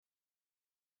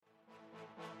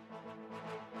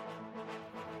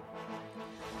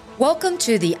Welcome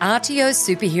to the RTO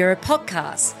Superhero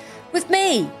Podcast with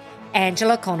me,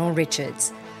 Angela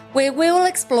Connell-Richards, where we'll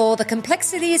explore the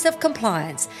complexities of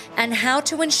compliance and how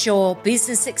to ensure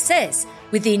business success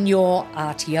within your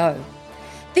RTO.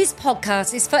 This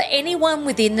podcast is for anyone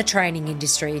within the training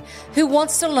industry who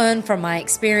wants to learn from my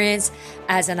experience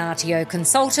as an RTO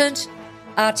consultant,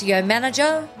 RTO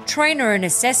manager, trainer and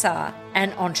assessor,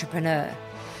 and entrepreneur,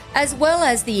 as well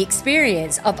as the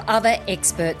experience of other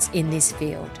experts in this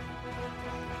field.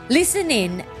 Listen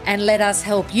in and let us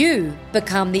help you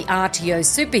become the RTO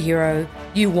superhero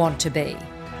you want to be.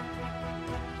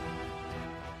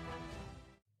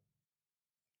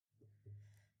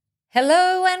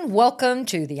 Hello and welcome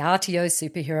to the RTO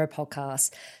Superhero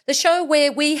Podcast, the show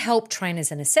where we help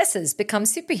trainers and assessors become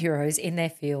superheroes in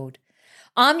their field.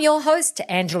 I'm your host,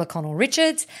 Angela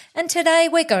Connell-Richards, and today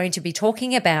we're going to be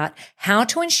talking about how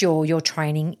to ensure your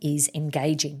training is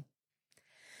engaging.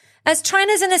 As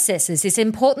trainers and assessors, it's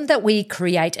important that we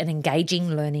create an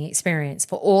engaging learning experience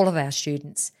for all of our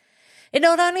students. It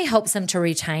not only helps them to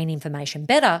retain information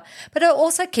better, but it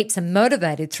also keeps them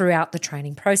motivated throughout the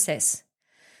training process.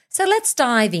 So let's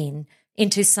dive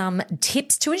into some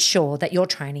tips to ensure that your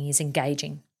training is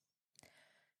engaging.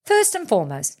 First and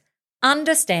foremost,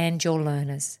 understand your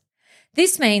learners.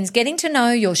 This means getting to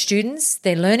know your students,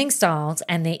 their learning styles,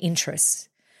 and their interests.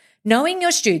 Knowing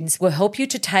your students will help you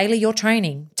to tailor your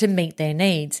training to meet their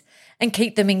needs and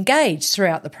keep them engaged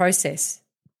throughout the process.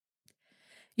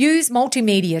 Use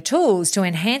multimedia tools to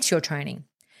enhance your training.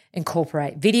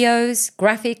 Incorporate videos,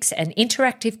 graphics, and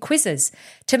interactive quizzes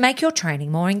to make your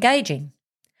training more engaging.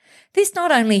 This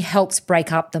not only helps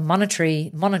break up the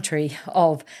monotony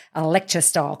of a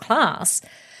lecture-style class,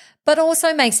 but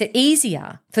also makes it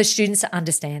easier for students to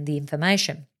understand the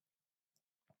information.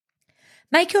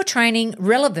 Make your training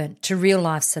relevant to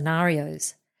real-life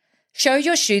scenarios. Show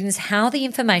your students how the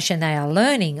information they are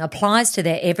learning applies to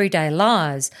their everyday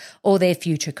lives or their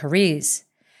future careers.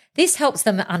 This helps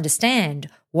them understand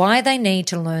why they need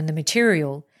to learn the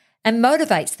material and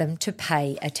motivates them to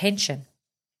pay attention.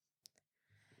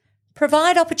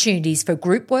 Provide opportunities for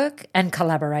group work and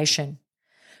collaboration.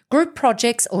 Group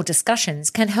projects or discussions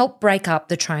can help break up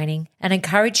the training and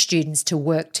encourage students to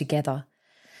work together.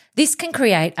 This can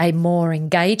create a more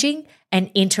engaging and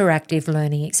interactive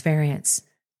learning experience.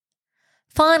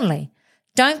 Finally,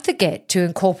 don't forget to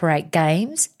incorporate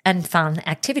games and fun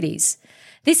activities.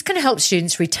 This can help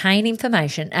students retain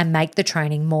information and make the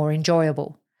training more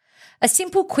enjoyable. A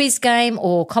simple quiz game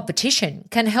or competition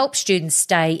can help students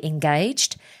stay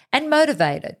engaged and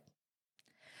motivated.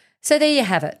 So there you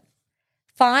have it.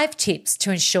 5 tips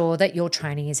to ensure that your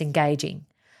training is engaging.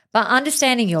 By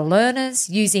understanding your learners,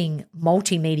 using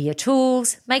multimedia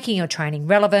tools, making your training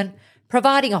relevant,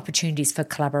 providing opportunities for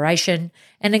collaboration,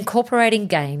 and incorporating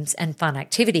games and fun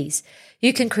activities,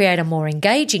 you can create a more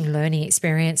engaging learning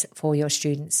experience for your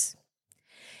students.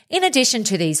 In addition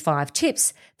to these 5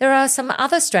 tips, there are some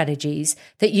other strategies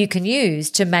that you can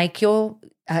use to make your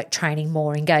training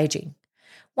more engaging.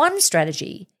 One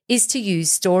strategy is to use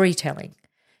storytelling.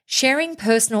 Sharing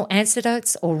personal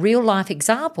anecdotes or real-life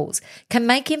examples can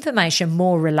make information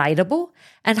more relatable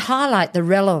and highlight the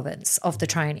relevance of the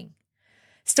training.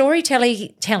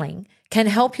 Storytelling can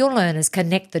help your learners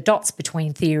connect the dots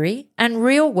between theory and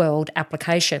real-world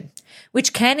application,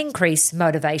 which can increase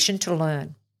motivation to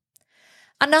learn.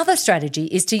 Another strategy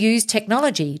is to use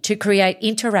technology to create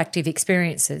interactive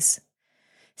experiences.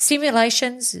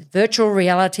 Simulations, virtual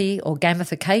reality, or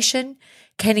gamification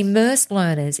can immerse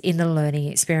learners in the learning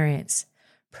experience,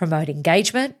 promote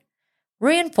engagement,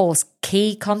 reinforce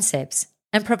key concepts,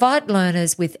 and provide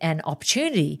learners with an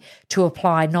opportunity to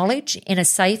apply knowledge in a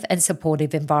safe and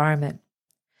supportive environment.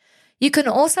 You can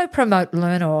also promote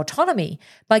learner autonomy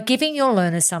by giving your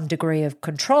learners some degree of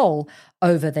control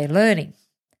over their learning.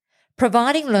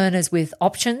 Providing learners with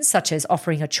options such as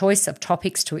offering a choice of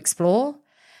topics to explore,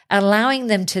 allowing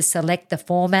them to select the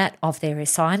format of their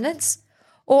assignments,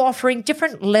 or offering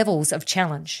different levels of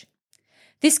challenge.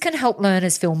 This can help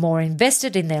learners feel more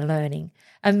invested in their learning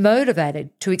and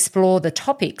motivated to explore the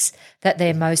topics that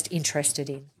they're most interested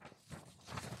in.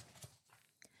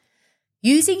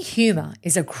 Using humour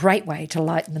is a great way to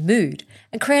lighten the mood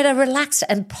and create a relaxed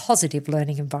and positive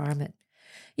learning environment.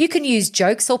 You can use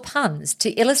jokes or puns to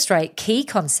illustrate key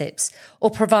concepts or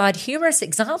provide humorous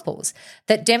examples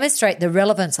that demonstrate the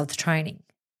relevance of the training.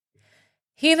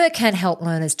 Humour can help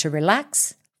learners to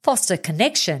relax, foster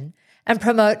connection, and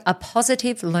promote a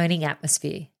positive learning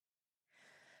atmosphere.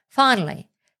 Finally,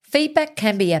 feedback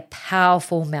can be a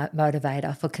powerful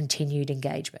motivator for continued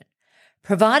engagement.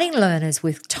 Providing learners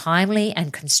with timely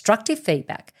and constructive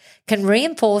feedback can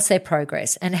reinforce their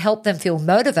progress and help them feel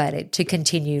motivated to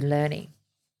continue learning.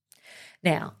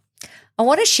 Now, I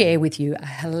want to share with you a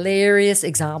hilarious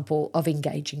example of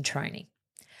engaging training.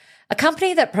 A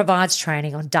company that provides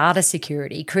training on data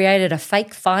security created a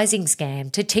fake phishing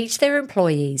scam to teach their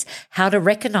employees how to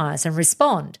recognise and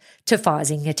respond to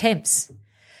phishing attempts.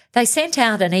 They sent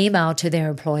out an email to their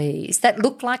employees that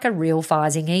looked like a real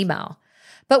phishing email.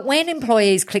 But when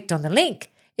employees clicked on the link,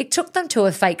 it took them to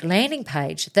a fake landing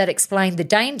page that explained the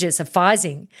dangers of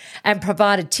phishing and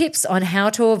provided tips on how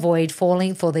to avoid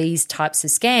falling for these types of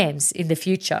scams in the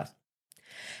future.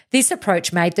 This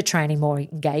approach made the training more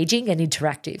engaging and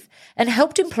interactive and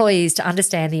helped employees to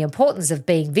understand the importance of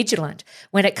being vigilant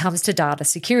when it comes to data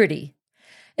security.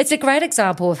 It's a great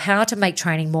example of how to make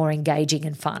training more engaging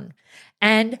and fun,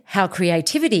 and how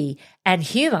creativity and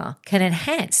humour can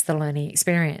enhance the learning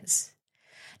experience.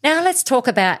 Now let's talk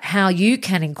about how you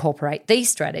can incorporate these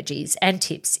strategies and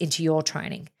tips into your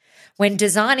training. When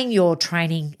designing your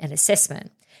training and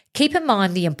assessment, keep in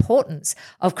mind the importance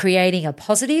of creating a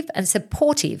positive and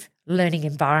supportive learning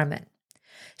environment.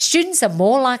 Students are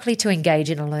more likely to engage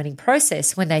in a learning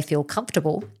process when they feel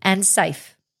comfortable and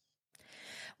safe.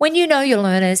 When you know your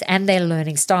learners and their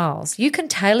learning styles, you can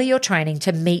tailor your training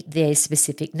to meet their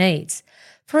specific needs.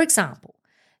 For example,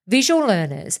 visual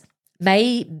learners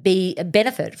may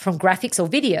benefit from graphics or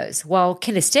videos, while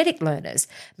kinesthetic learners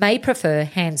may prefer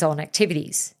hands-on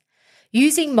activities.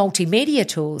 Using multimedia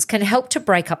tools can help to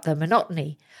break up the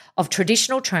monotony of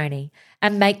traditional training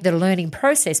and make the learning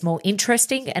process more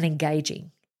interesting and engaging.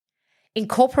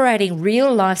 Incorporating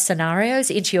real-life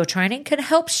scenarios into your training can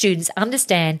help students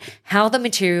understand how the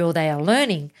material they are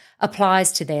learning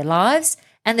applies to their lives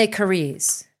and their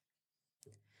careers.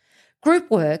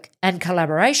 Group work and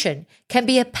collaboration can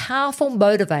be a powerful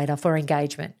motivator for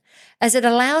engagement, as it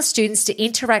allows students to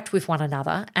interact with one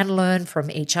another and learn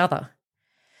from each other.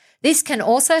 This can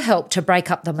also help to break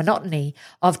up the monotony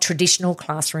of traditional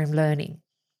classroom learning.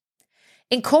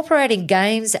 Incorporating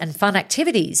games and fun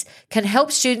activities can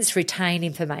help students retain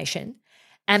information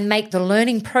and make the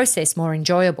learning process more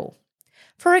enjoyable.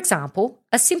 For example,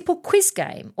 a simple quiz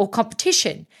game or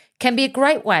competition can be a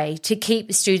great way to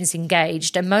keep students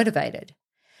engaged and motivated.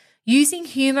 Using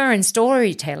humour and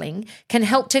storytelling can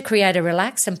help to create a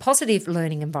relaxed and positive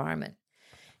learning environment.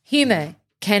 Humour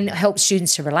can help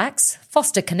students to relax,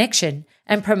 foster connection,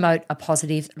 and promote a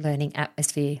positive learning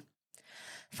atmosphere.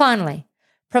 Finally,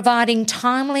 providing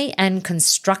timely and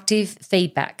constructive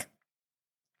feedback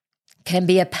can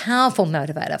be a powerful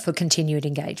motivator for continued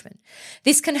engagement.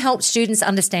 This can help students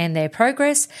understand their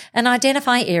progress and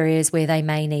identify areas where they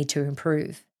may need to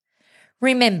improve.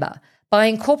 Remember, by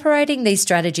incorporating these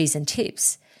strategies and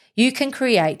tips, you can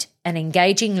create an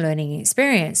engaging learning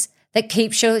experience that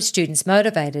keeps your students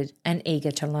motivated and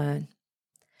eager to learn.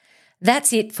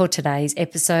 That's it for today's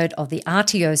episode of the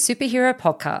RTO Superhero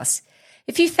Podcast.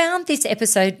 If you found this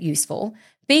episode useful,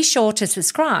 be sure to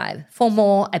subscribe for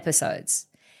more episodes.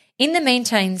 In the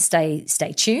meantime, stay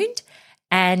tuned,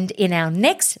 and in our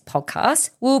next podcast,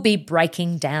 we'll be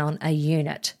breaking down a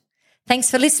unit.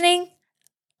 Thanks for listening.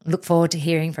 Look forward to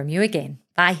hearing from you again.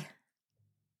 Bye.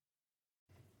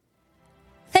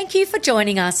 Thank you for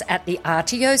joining us at the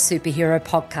RTO Superhero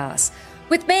Podcast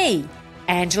with me,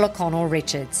 Angela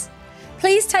Connell-Richards.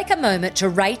 Please take a moment to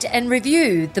rate and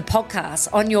review the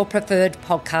podcast on your preferred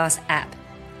podcast app.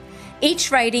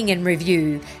 Each rating and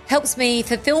review helps me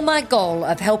fulfill my goal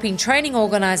of helping training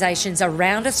organisations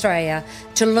around Australia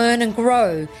to learn and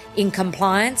grow in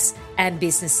compliance and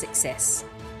business success.